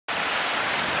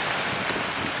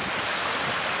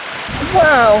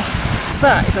Wow,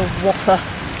 that is a whopper.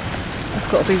 That's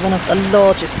got to be one of the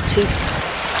largest teeth.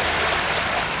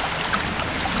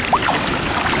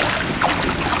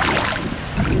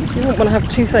 You wouldn't want to have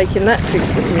toothache in that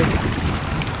tooth, would you?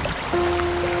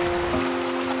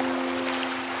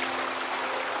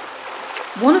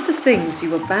 One of the things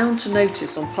you are bound to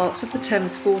notice on parts of the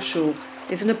Thames foreshore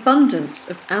is an abundance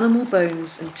of animal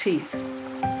bones and teeth.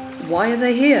 Why are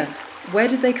they here? Where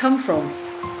did they come from?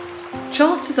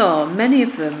 Chances are many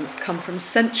of them come from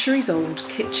centuries-old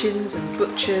kitchens and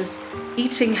butchers,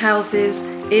 eating houses,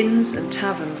 inns and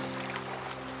taverns.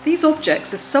 These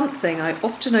objects are something I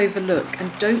often overlook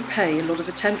and don't pay a lot of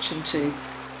attention to.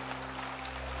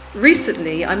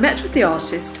 Recently, I met with the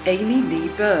artist Amy-Leigh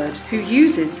Bird, who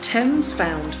uses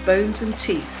Thames-found bones and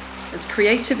teeth as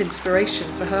creative inspiration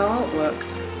for her artwork,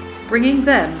 bringing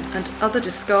them and other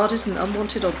discarded and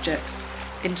unwanted objects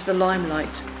into the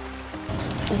limelight.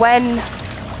 When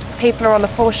people are on the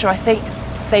foreshore, I think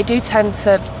they do tend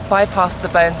to bypass the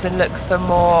bones and look for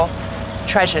more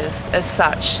treasures as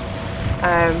such.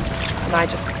 And I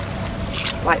just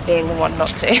like being the one not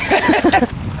to.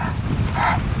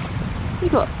 You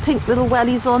got pink little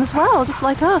wellies on as well, just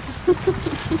like us. So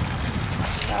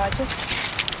I just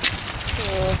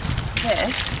saw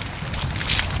this,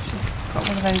 which has got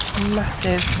one of those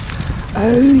massive...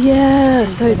 Oh yeah,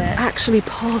 so it's actually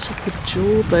part of the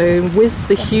jawbone with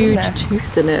the huge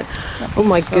tooth in it. Oh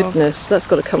my goodness, that's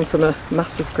got to come from a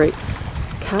massive great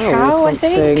cow or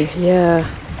something. I think. Yeah.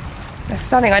 They're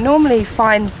stunning. I normally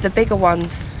find the bigger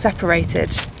ones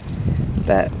separated,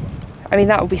 but I mean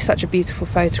that would be such a beautiful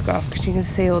photograph because you can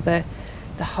see all the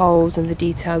holes and the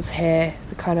details here,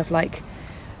 the kind of like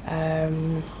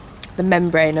the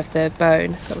membrane of the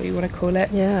bone, is that what you want to call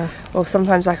it? Yeah. Or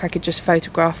sometimes like I could just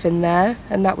photograph in there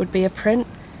and that would be a print.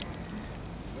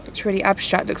 It's really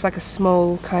abstract, looks like a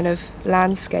small kind of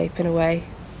landscape in a way.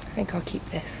 I think I'll keep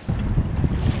this. I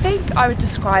think I would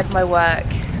describe my work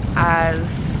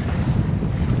as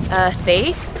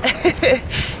earthy,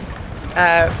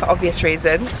 for obvious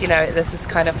reasons. You know, there's this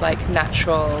kind of like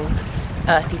natural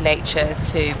earthy nature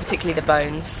to particularly the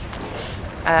bones.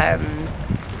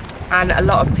 And a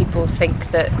lot of people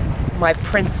think that my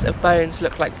prints of bones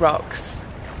look like rocks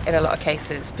in a lot of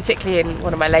cases, particularly in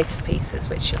one of my latest pieces,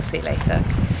 which you'll see later.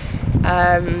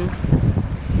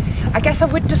 I guess I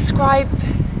would describe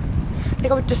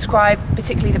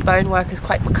particularly the bone work as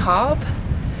quite macabre.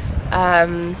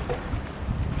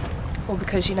 Or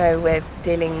because, you know, we're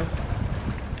dealing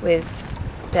with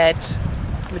dead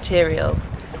material,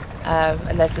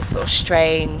 and there's this sort of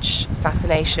strange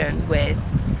fascination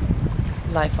with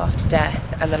life after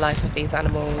death and the life of these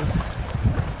animals,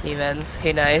 humans,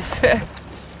 who knows.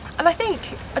 And I think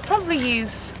I'd probably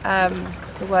use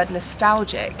the word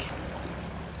nostalgic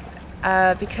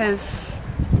because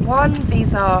one,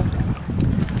 these are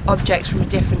objects from a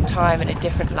different time and a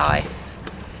different life,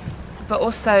 but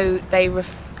also they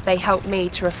help me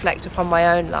to reflect upon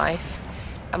my own life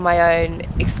and my own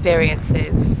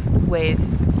experiences with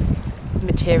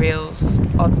materials,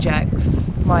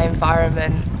 objects, my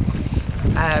environment.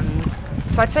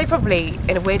 So I'd say probably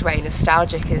in a weird way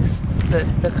nostalgic is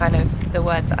the kind of the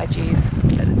word that I'd use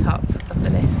at the top of the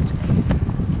list.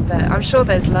 But I'm sure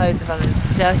there's loads of others.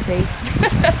 Dirty.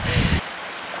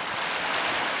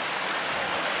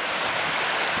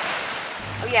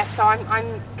 Oh yeah, so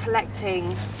I'm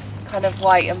collecting kind of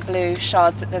white and blue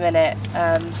shards at the minute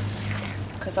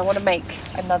because I want to make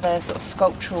another sort of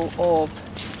sculptural orb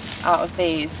out of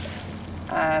these.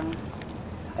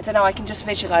 I don't know, I can just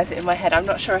visualise it in my head. I'm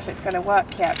not sure if it's going to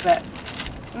work yet, but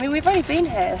I mean we've only been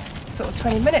here sort of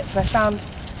 20 minutes and I found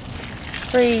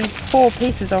 3-4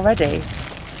 pieces already.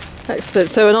 Excellent,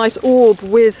 so a nice orb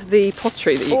with the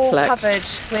pottery that you all collect. All covered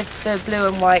with the blue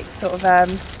and white sort of,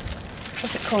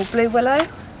 what's it called, blue willow?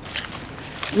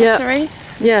 Yeah. Pottery?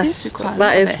 Yes,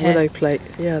 that is willow plate.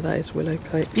 Yeah, that is willow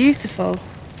plate. It's beautiful.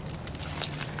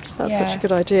 That's such a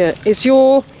good idea. Is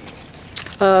your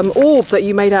orb that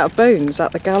you made out of bones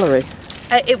at the gallery?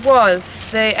 It was.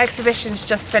 The exhibition's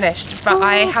just finished, but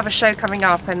I have a show coming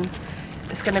up and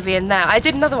it's going to be in there. I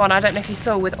did another one, I don't know if you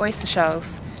saw, with oyster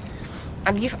shells.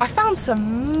 And I found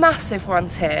some massive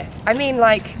ones here. I mean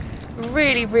like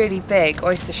really, really big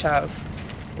oyster shells.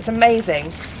 It's amazing.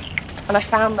 And I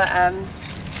found that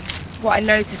what I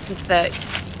noticed is that,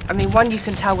 I mean, one, you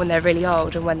can tell when they're really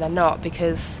old and when they're not,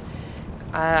 because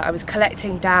I was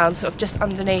collecting down sort of just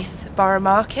underneath Borough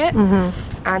Market,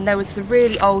 and there was the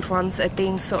really old ones that had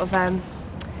been sort of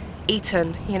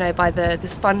eaten, you know, by the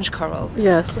sponge coral.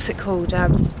 Yes. What's it called? I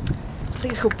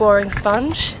think it's called boring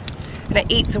sponge, and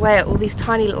it eats away at all these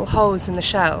tiny little holes in the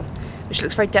shell, which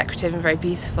looks very decorative and very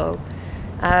beautiful.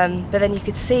 but then you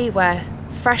could see where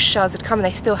fresh shells had come and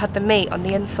they still had the meat on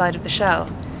the inside of the shell,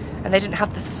 and they didn't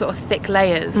have the sort of thick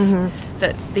layers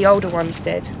that the older ones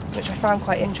did, which I found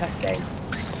quite interesting.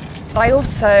 I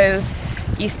also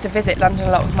used to visit London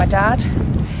a lot with my dad,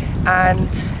 and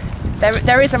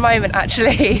there is a moment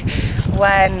actually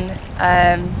when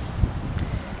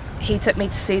he took me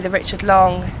to see the Richard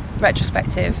Long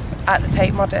retrospective at the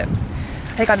Tate Modern.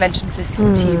 I think I mentioned this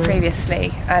to you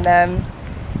previously, and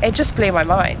it just blew my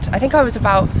mind. I think I was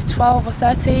about 12 or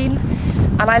 13,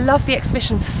 and I loved the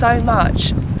exhibition so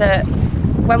much that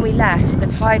when we left, the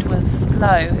tide was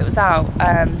low, it was out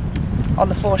on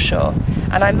the foreshore,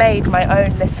 and I made my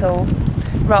own little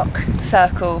rock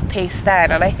circle piece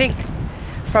then, and I think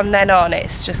from then on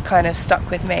it's just kind of stuck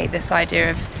with me, this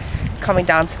idea of coming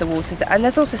down to the waters. And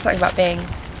there's also something about being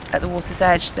at the water's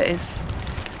edge that is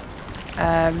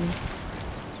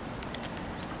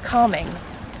calming,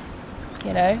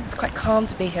 you know. It's quite calm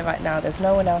to be here right now. There's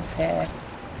no one else here,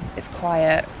 it's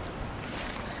quiet.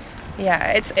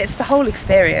 Yeah, it's the whole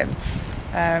experience.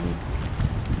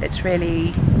 It's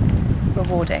really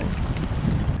rewarding.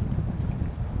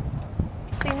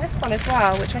 I've seen this one as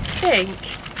well, which I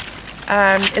think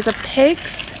is a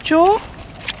pig's jaw.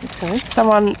 Okay.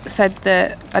 Someone said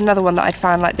that another one that I'd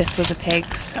found like this was a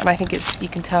pig's, and I think you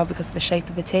can tell because of the shape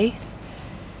of the teeth.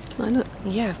 Can I look?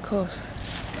 Yeah, of course.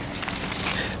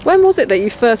 When was it that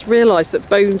you first realised that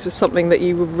bones was something that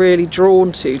you were really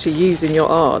drawn to use in your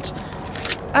art?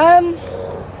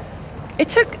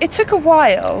 It took a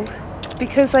while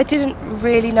because I didn't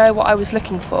really know what I was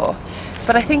looking for,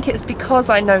 but I think it's because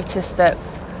I noticed that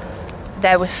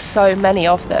there were so many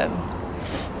of them.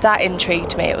 That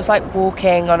intrigued me. It was like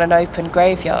walking on an open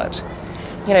graveyard,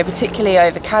 you know, particularly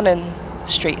over Cannon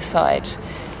Street side.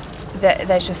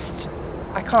 There's just,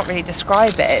 I can't really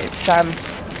describe it. It's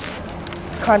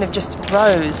kind of just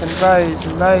rows and rows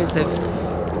and rows of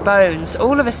bones,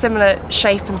 all of a similar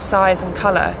shape and size and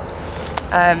colour.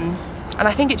 And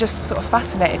I think it just sort of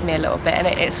fascinated me a little bit, and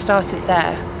it started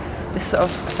there. This sort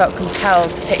of, I felt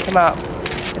compelled to pick them up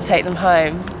and take them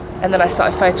home, and then I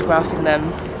started photographing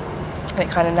them, and it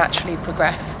kind of naturally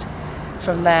progressed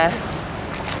from there.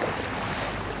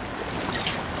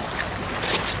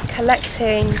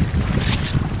 Collecting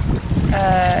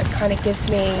kind of gives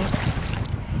me,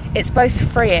 it's both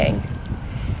freeing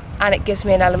and it gives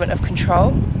me an element of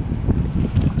control.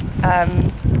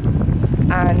 And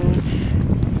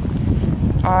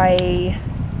I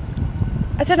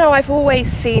don't know, I've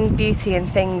always seen beauty in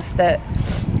things that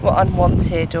were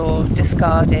unwanted or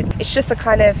discarded. It's just a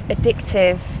kind of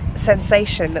addictive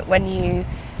sensation that when you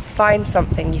find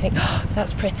something you think, oh,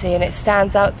 that's pretty, and it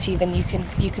stands out to you, then you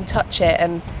can touch it,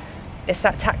 and it's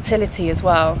that tactility as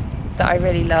well that I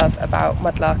really love about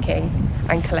mudlarking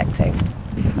and collecting.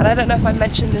 And I don't know if I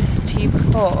mentioned this to you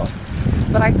before,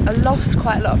 but I lost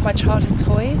quite a lot of my childhood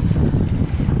toys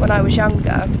when I was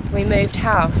younger. We moved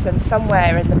house, and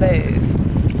somewhere in the move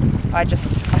I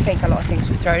think a lot of things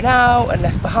were thrown out and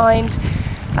left behind,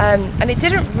 and it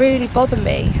didn't really bother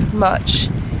me much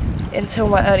until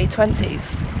my early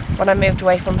 20s when I moved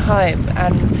away from home,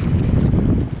 and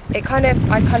I kind of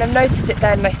noticed it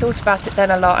then, and I thought about it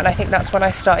then a lot, and I think that's when I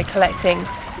started collecting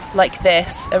like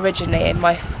this originally in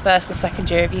my first or second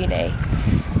year of uni.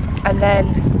 And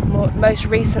then most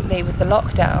recently with the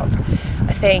lockdown,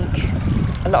 I think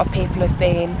a lot of people have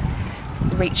been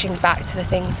reaching back to the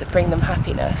things that bring them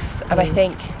happiness, and I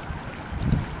think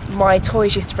my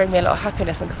toys used to bring me a lot of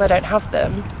happiness, and because I don't have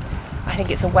them, I think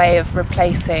it's a way of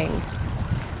replacing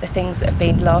the things that have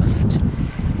been lost.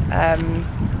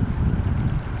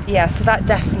 Yeah, so that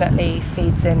definitely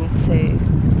feeds into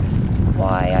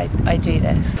why I do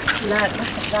this. Look at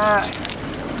that.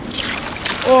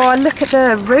 Oh, look at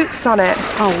the roots on it.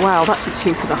 Oh wow, that's a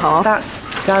tooth and a half. That's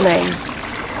stunning.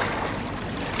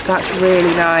 That's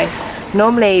really nice.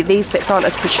 Normally these bits aren't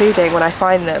as protruding when I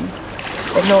find them.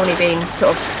 They've normally been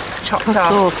sort of chopped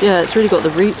off. Yeah, it's really got the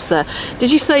roots there.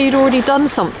 Did you say you'd already done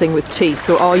something with teeth,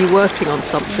 or are you working on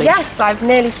something? Yes, I've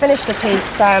nearly finished a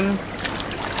piece.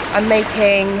 I'm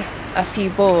making a few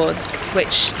boards,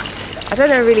 which I don't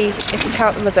know really if you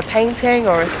count them as a painting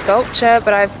or a sculpture,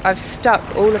 but I've stuck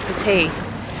all of the teeth,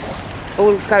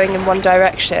 all going in one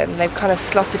direction. They've kind of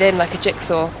slotted in like a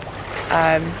jigsaw.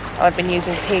 I've been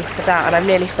using teeth for that, and I'm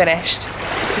nearly finished.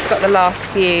 Just got the last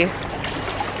few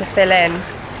to fill in,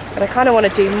 and I kind of want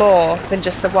to do more than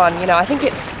just the one. You know, I think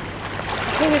it's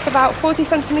about 40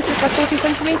 centimetres by 40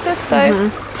 centimetres, so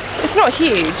it's not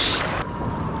huge.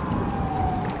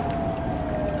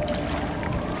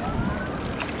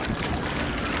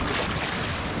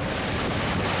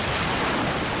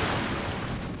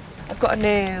 I've got a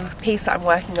new piece that I'm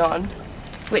working on,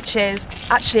 which is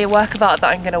actually a work of art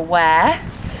that I'm going to wear.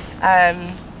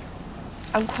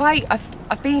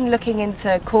 I've been looking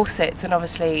into corsets, and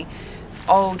obviously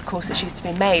old corsets used to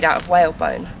be made out of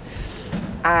whalebone,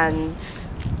 and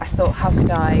I thought, how could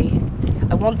I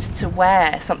wanted to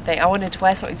wear something. I wanted to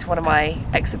wear something to one of my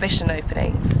exhibition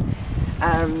openings.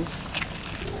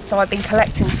 So I've been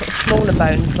collecting sort of smaller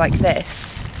bones like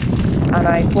this, and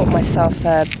I bought myself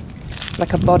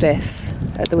like a bodice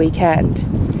at the weekend,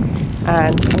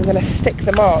 and I'm going to stick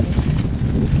them on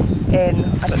in,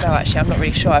 I don't know actually, I'm not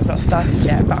really sure, I've not started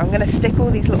yet, but I'm going to stick all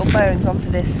these little bones onto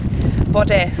this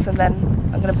bodice, and then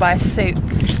I'm going to buy a suit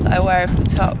that I wear over the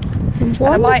top. Wonderful.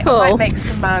 And I might make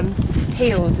some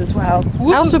heels as well.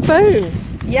 Out of bone?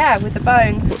 Yeah, with the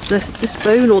bones. What's this? Is this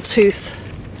bone or tooth?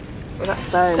 Well, that's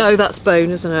bone. Oh, that's bone,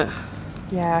 isn't it?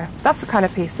 Yeah, that's the kind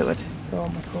of piece that would go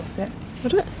on my corset.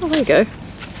 Would it? Oh, there you go.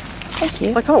 Thank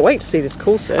you. I can't wait to see this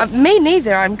corset. Me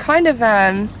neither. I'm kind of,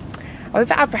 I'm a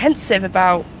bit apprehensive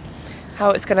about how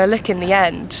it's going to look in the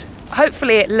end.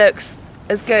 Hopefully it looks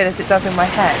as good as it does in my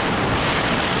head.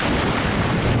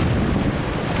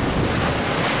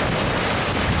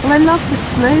 Well, I love the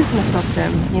smoothness of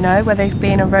them, you know, where they've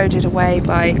been eroded away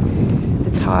by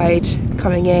the tide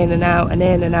coming in and out and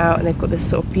in and out, and they've got this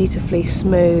sort of beautifully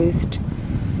smoothed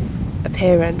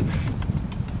appearance.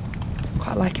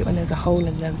 Quite like it when there's a hole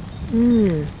in them.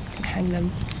 You can hang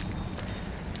them.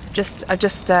 I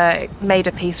just made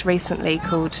a piece recently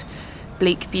called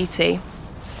Bleak Beauty,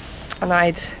 and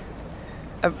I'd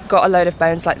got a load of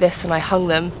bones like this, and I hung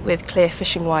them with clear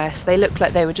fishing wire, so they looked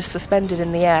like they were just suspended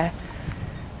in the air.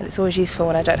 And it's always useful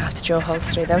when I don't have to drill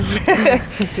holes through them.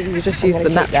 You just use the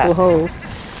natural holes.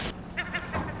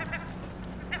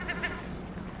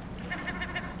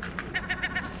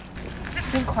 I've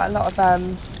seen quite a lot of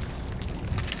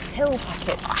hill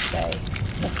packets today.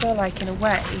 I feel like in a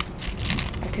way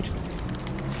I could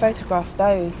photograph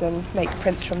those and make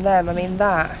prints from them. I mean,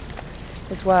 that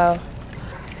as well.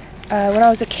 When I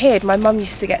was a kid, my mum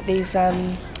used to get these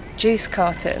juice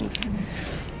cartons.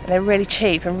 And they're really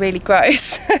cheap and really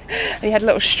gross. And you had a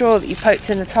little straw that you poked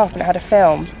in the top, and it had a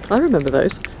film. I remember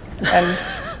those. And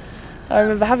I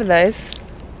remember having those.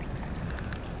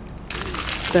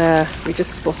 There, we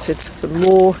just spotted some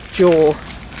more jaw.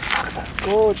 God, that's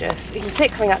gorgeous. You can see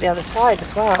it coming out the other side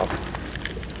as well.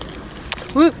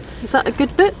 Whoop. Is that a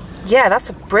good bit? Yeah, that's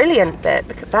a brilliant bit.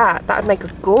 Look at that. That would make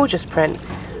a gorgeous print.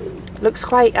 Looks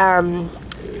quite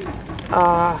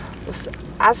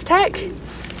Aztec.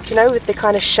 You know, with the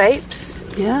kind of shapes.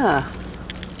 Yeah.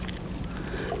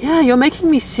 Yeah, you're making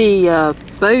me see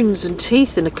bones and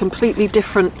teeth in a completely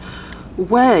different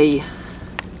way.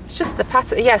 It's just the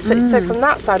pattern. Yeah, so from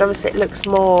that side, obviously, it looks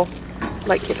more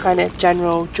like your kind of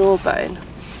general jawbone.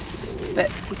 But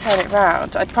if you turn it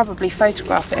round, I'd probably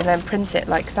photograph it and then print it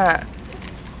like that.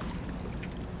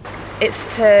 It's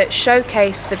to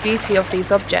showcase the beauty of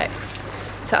these objects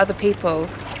to other people,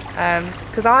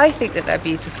 because I think that they're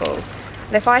beautiful.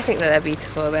 And if I think that they're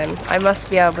beautiful, then I must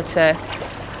be able to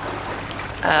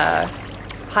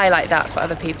highlight that for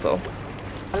other people.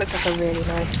 That looks like a really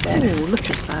nice bit. Oh, look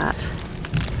at that.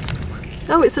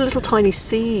 Oh, it's a little tiny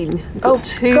scene. You've got Oh,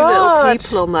 two God. little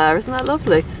people on there. Isn't that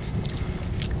lovely?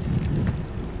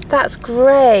 That's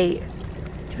great.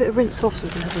 Give it a rinse off so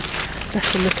we can have a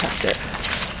better look at it.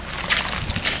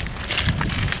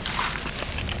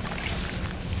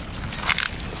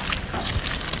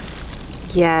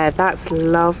 Yeah, that's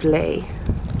lovely.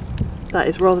 That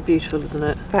is rather beautiful, isn't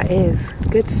it? That is.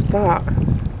 Good spot.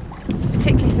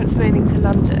 Particularly since moving to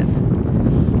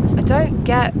London, I don't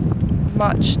get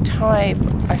much time,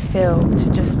 I feel, to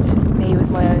just be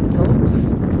with my own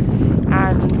thoughts.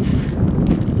 And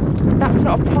that's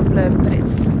not a problem, but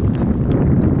it's,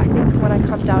 I think when I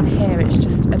come down here, it's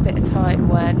just a bit of time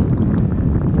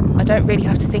when I don't really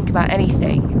have to think about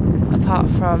anything apart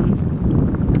from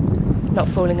not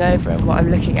falling over and what I'm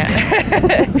looking at.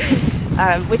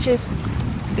 Which is,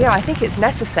 you know, I think it's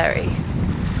necessary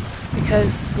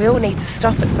because we all need to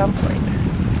stop at some point.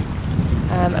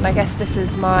 And I guess this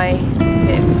is my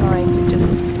bit of time to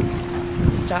just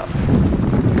stop,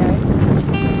 you know?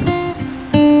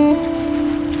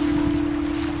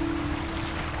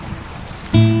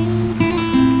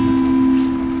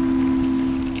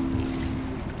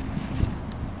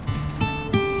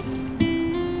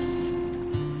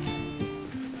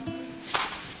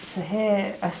 So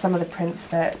here are some of the prints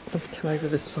that, Come over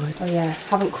this side. oh yeah,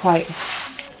 haven't quite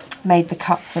made the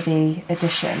cut for the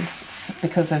edition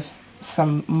because of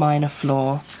some minor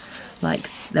flaw. Like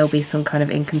there'll be some kind of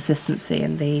inconsistency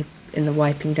in the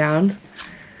wiping down.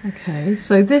 Okay,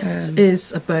 so this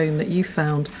is a bone that you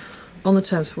found On the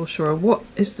Thames foreshore, what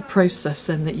is the process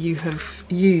then that you have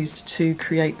used to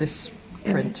create this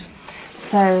print?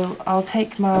 So I'll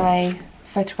take my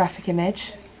photographic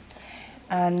image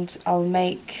and I'll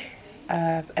make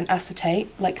an acetate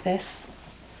like this.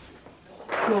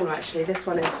 Smaller actually, this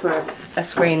one is for a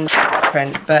screen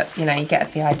print, but you know, you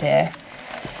get the idea.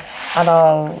 And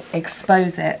I'll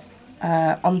expose it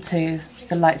onto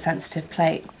the light sensitive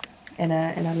plate in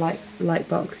a light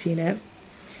box unit,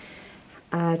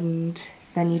 and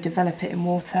then you develop it in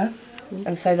water.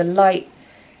 And so the light,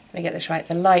 let me get this right,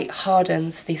 the light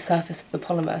hardens the surface of the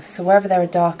polymer, so wherever there are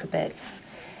darker bits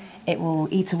it will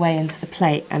eat away into the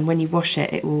plate, and when you wash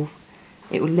it, it will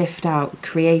lift out,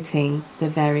 creating the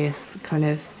various kind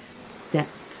of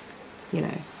depths, you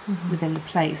know, within the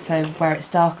plate. So where it's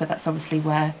darker, that's obviously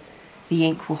where the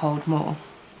ink will hold more.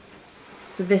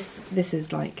 So this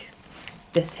is like,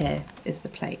 this here is the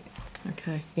plate.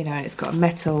 Okay. You know, it's got a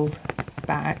metal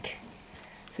back,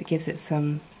 so it gives it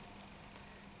some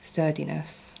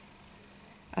sturdiness.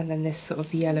 And then this sort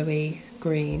of yellowy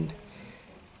green,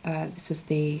 this is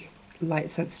the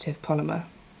light sensitive polymer.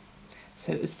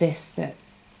 So it was this that,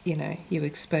 you know, you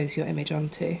expose your image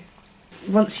onto.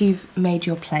 Once you've made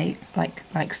your plate,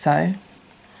 like so,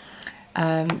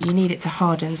 you need it to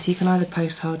harden, so you can either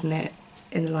post harden it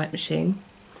in the light machine,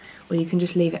 or you can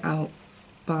just leave it out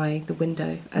by the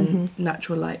window and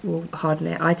natural light will harden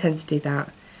it. I tend to do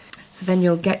that. So then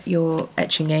you'll get your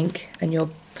etching ink and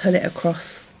you'll pull it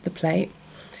across the plate.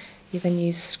 You then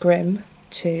use scrim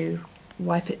to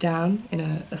wipe it down in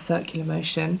a circular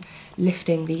motion,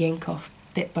 lifting the ink off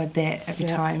bit by bit every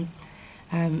time.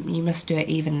 You must do it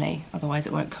evenly, otherwise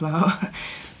it won't come out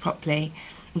properly,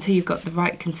 until you've got the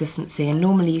right consistency. And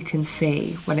normally you can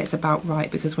see when it's about right,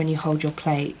 because when you hold your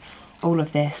plate, all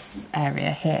of this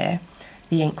area here,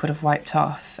 the ink would have wiped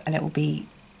off, and it will be,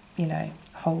 you know,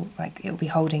 it will be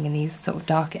holding in these sort of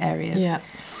darker areas. Yeah.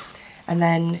 And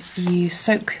then you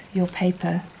soak your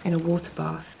paper in a water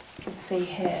bath. You can see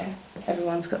here,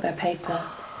 everyone's got their paper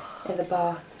in the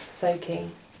bath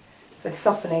soaking, so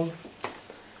softening.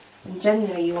 And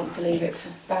generally you want to leave it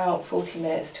for about 40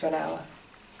 minutes to an hour.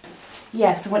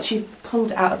 Yeah, so once you've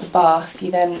pulled it out of the bath,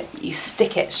 you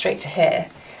stick it straight to here,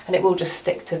 and it will just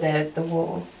stick to the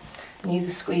wall. And use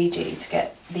a squeegee to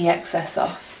get the excess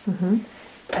off. And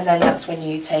then that's when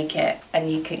you take it,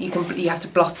 and you have to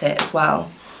blot it as well.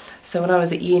 So when I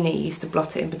was at uni, you used to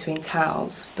blot it in between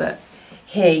towels, but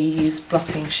here you use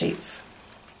blotting sheets.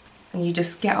 And you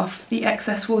just get off the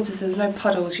excess water, so there's no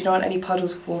puddles, you don't want any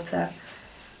puddles of water.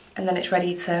 And then it's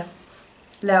ready to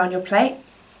lay on your plate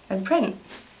and print.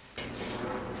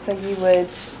 So you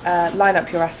would line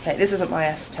up your acetate. This isn't my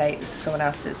acetate, this is someone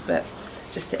else's, but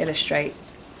just to illustrate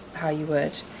how you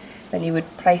would. Then you would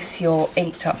place your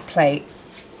inked up plate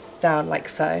down like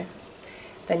so.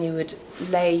 Then you would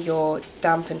lay your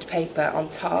dampened paper on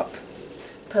top,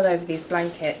 pull over these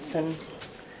blankets and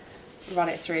run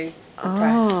it through the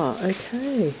press. Ah,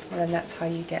 okay. And then that's how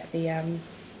you get the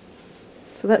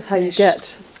so that's how you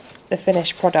get the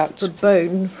finished product. The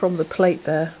bone from the plate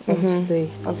there onto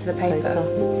the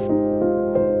paper.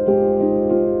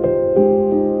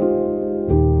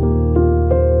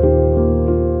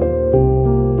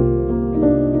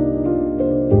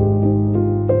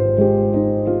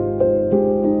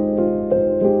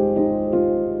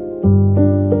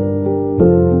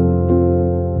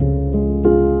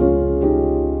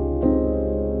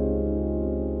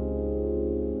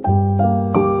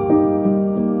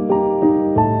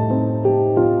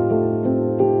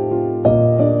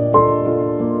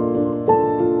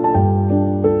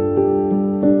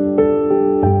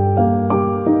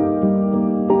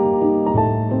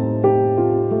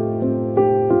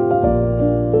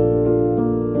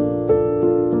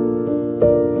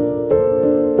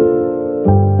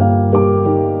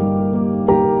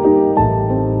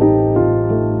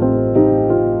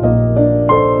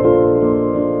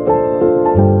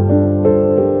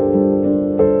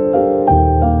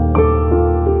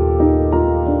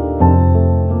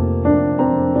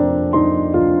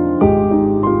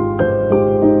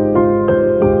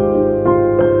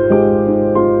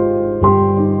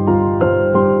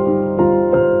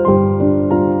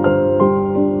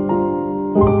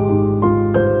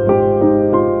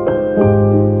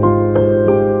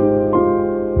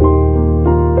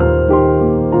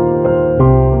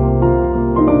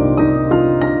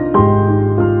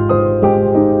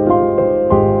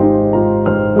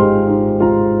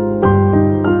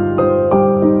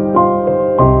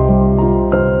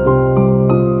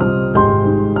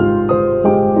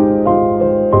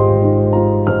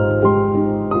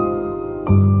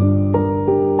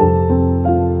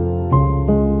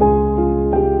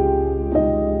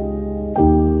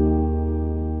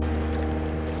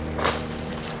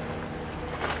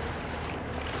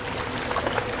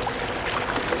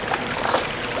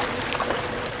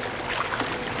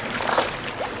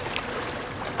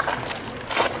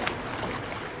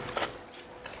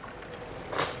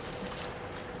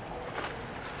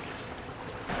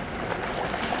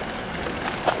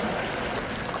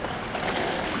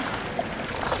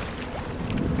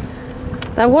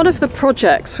 Now, one of the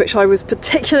projects which I was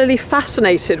particularly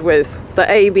fascinated with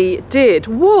that Amy did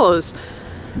was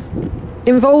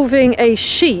involving a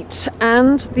sheet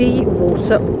and the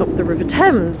water of the River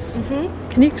Thames.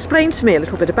 Can you explain to me a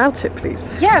little bit about it,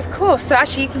 please? Yeah, of course. So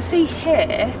actually you can see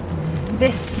here,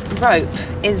 this rope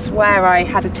is where I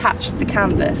had attached the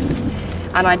canvas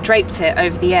and I draped it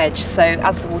over the edge, so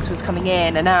as the water was coming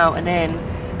in and out and in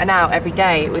and out every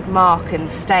day, it would mark and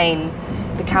stain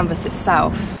the canvas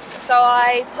itself. So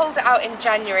I pulled it out in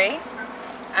January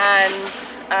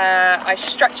and I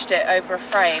stretched it over a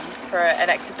frame for an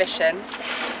exhibition.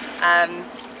 And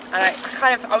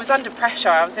I was under pressure,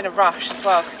 I was in a rush as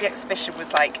well because the exhibition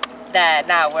was like, there,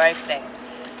 now we're opening.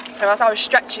 So as I was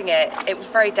stretching it, it was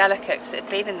very delicate because it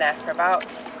had been in there for about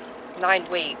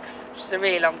 9 weeks, which is a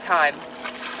really long time.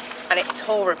 And it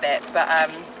tore a bit, but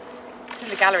it's in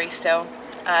the gallery still,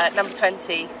 number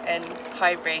 20 in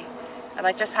Highbury. And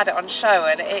I just had it on show,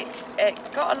 and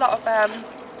it got a lot of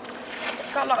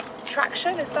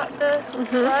traction. Is that the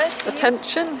word?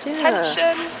 Attention. Yeah.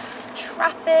 Attention,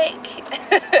 traffic.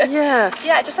 Yeah.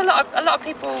 Yeah, just a lot of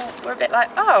people were a bit like,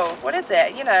 oh, what is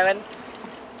it? You know, and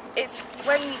it's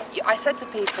when I said to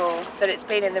people that it's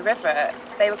been in the river,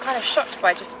 they were kind of shocked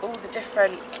by just all the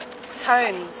different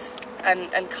tones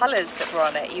and colours that were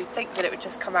on it. You'd think that it would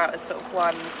just come out as sort of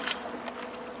one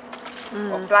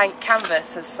or blank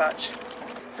canvas as such.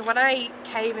 So when I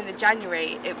came in the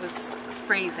January, it was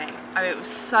freezing. I mean, it was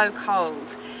so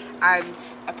cold, and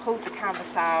I pulled the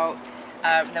canvas out.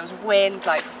 There was wind,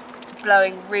 like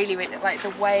blowing really, like the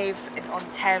waves on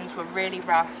the Thames were really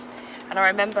rough. And I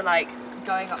remember like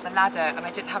going up the ladder, and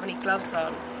I didn't have any gloves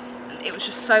on. And it was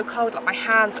just so cold. Like my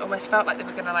hands almost felt like they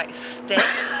were gonna like stick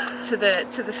to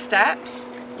the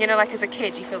steps. You know, like as a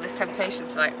kid, you feel this temptation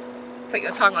to like put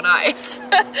your tongue on ice.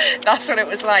 That's what it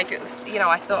was like. It was, you know,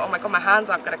 I thought, oh my god, my hands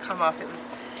aren't going to come off. It was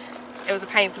a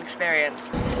painful experience.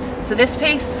 So this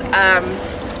piece,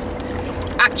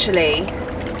 actually.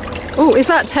 Oh, is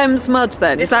that Thames mud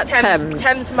then? Is that Thames?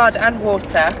 Thames mud and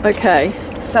water. Okay.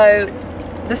 So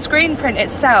the screen print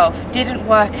itself didn't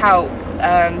work out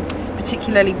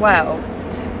particularly well,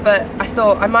 but I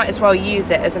thought I might as well use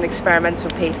it as an experimental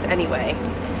piece anyway.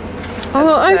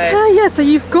 Oh, okay, yeah. So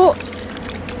you've got.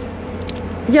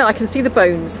 Yeah, I can see the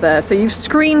bones there. So you've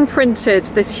screen printed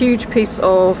this huge piece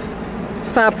of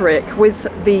fabric with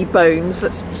the bones.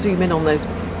 Let's zoom in on those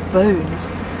bones.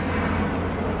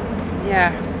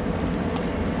 Yeah.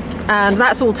 And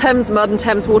that's all Thames mud and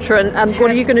Thames water. And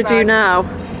what are you going to do now?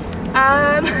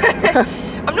 I'm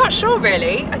not sure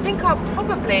really. I think I'll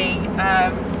probably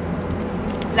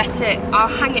I'll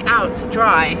hang it out to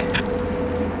dry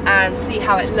and see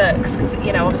how it looks, because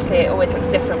you know, obviously it always looks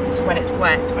different to when it's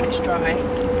wet to when it's dry.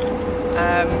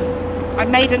 I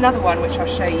made another one which I'll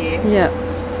show you. Yeah.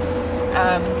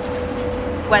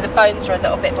 Where the bones are a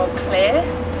little bit more clear.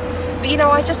 But you know,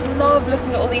 I just love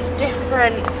looking at all these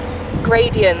different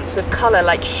gradients of colour,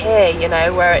 like here, you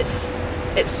know, where it's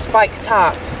spiked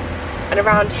up, and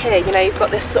around here, you know, you've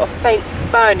got this sort of faint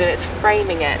bone and it's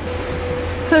framing it.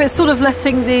 So it's sort of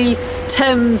letting the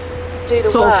Thames do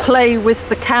the sort work. of play with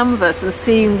the canvas and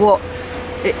seeing what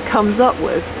it comes up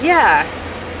with. Yeah,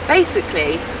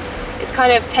 basically it's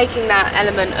kind of taking that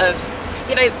element of,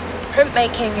 you know,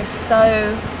 printmaking is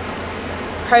so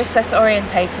process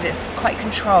orientated, it's quite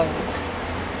controlled,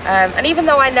 and even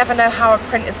though I never know how a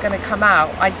print is going to come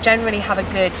out, I generally have a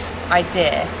good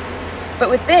idea. But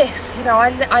with this, you know,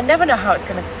 I never know how it's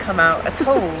going to come out at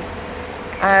all.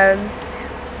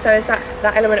 So it's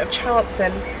that element of chance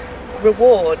and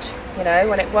reward, you know,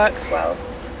 when it works well.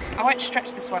 I won't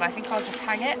stretch this one, I think I'll just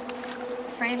hang it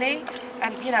freely,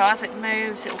 and you know, as it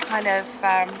moves it will kind of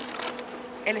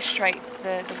illustrate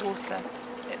the water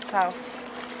itself.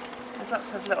 So there's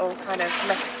lots of little kind of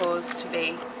metaphors to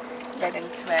be read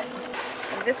into it.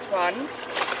 And this one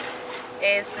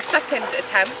is the second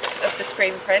attempt of the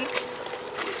screen print.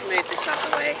 Just move this out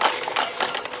of the way.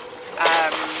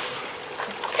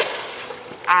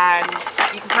 And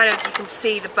you can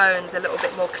see the bones a little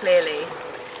bit more clearly.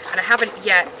 And I haven't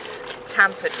yet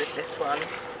tampered with this one.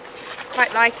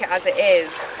 Quite like it as it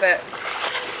is, but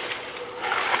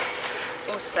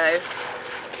also.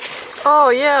 Oh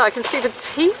yeah, I can see the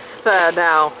teeth there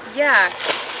now. Yeah.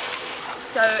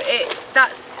 So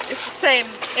it's the same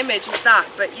image as that,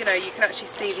 but you know, you can actually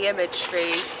see the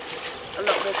imagery a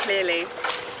lot more clearly.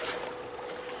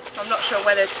 So I'm not sure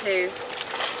whether to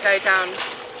go down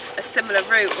a similar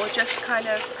route or just kind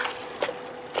of,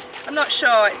 I'm not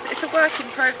sure, it's a work in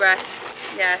progress.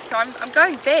 Yeah, so I'm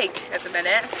going big at the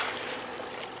minute.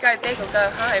 Go big or go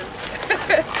home.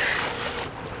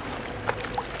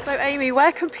 So Amy,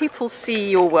 where can people see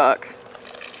your work?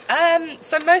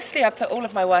 So mostly I put all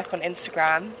of my work on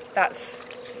Instagram. That's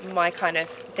my kind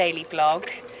of daily blog.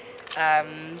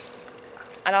 And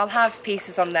I'll have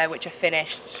pieces on there which are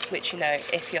finished, which, you know,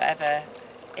 if you're ever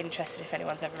interested, if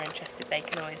anyone's ever interested, they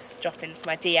can always drop into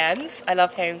my DMs. I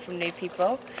love hearing from new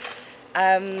people.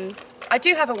 I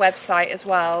do have a website as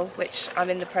well, which I'm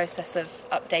in the process of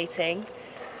updating,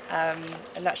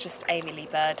 and that's just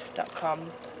amy-leighbird.com. You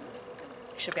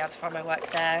should be able to find my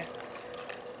work there.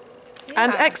 Yeah.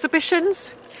 And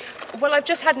exhibitions? Well, I've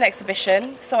just had an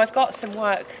exhibition, so I've got some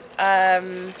work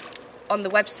on the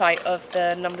website of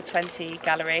the Number 20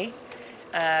 Gallery,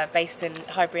 based in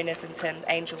Highbury and Islington,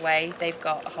 Angel Way. They've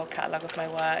got a whole catalogue of my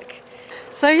work.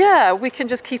 So yeah, we can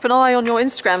just keep an eye on your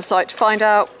Instagram site to find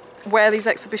out where these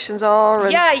exhibitions are.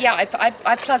 And... Yeah,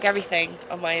 I plug everything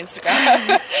on my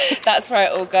Instagram. That's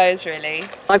where it all goes, really.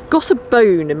 I've got a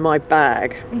bone in my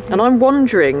bag, and I'm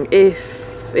wondering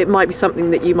if it might be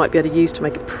something that you might be able to use to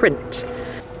make a print.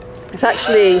 It's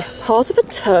actually part of a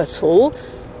turtle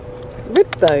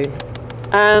rib bone.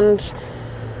 And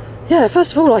yeah,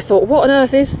 first of all I thought, what on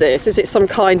earth is this? Is it some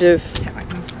kind of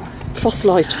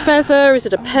fossilised feather? Is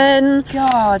it a pen?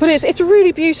 God. But it's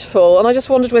really beautiful, and I just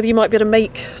wondered whether you might be able to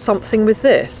make something with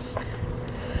this.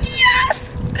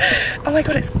 Yes! Oh my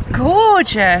God, it's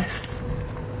gorgeous.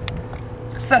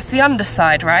 So that's the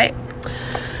underside, right?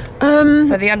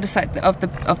 So the underside of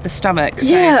the stomach. So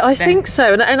yeah, I think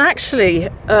so. And actually,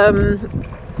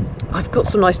 I've got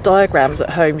some nice diagrams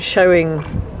at home showing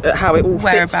how it all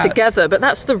fits together. But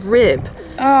that's the rib,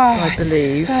 I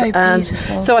believe. So beautiful.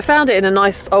 And so I found it in a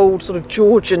nice old sort of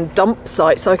Georgian dump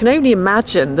site. So I can only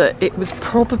imagine that it was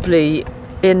probably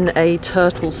in a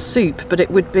turtle soup. But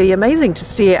it would be amazing to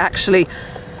see it actually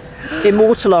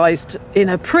immortalised in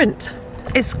a print.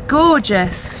 It's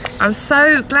gorgeous. I'm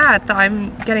so glad that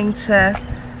I'm getting to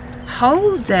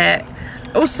hold it.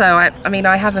 Also, I mean,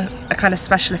 I have a kind of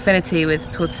special affinity with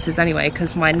tortoises anyway,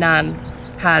 because my nan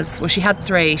has, well, she had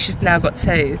 3, she's now got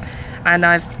 2, and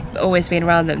I've always been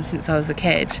around them since I was a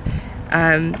kid.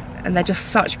 And they're just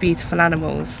such beautiful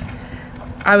animals.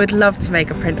 I would love to make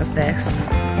a print of this.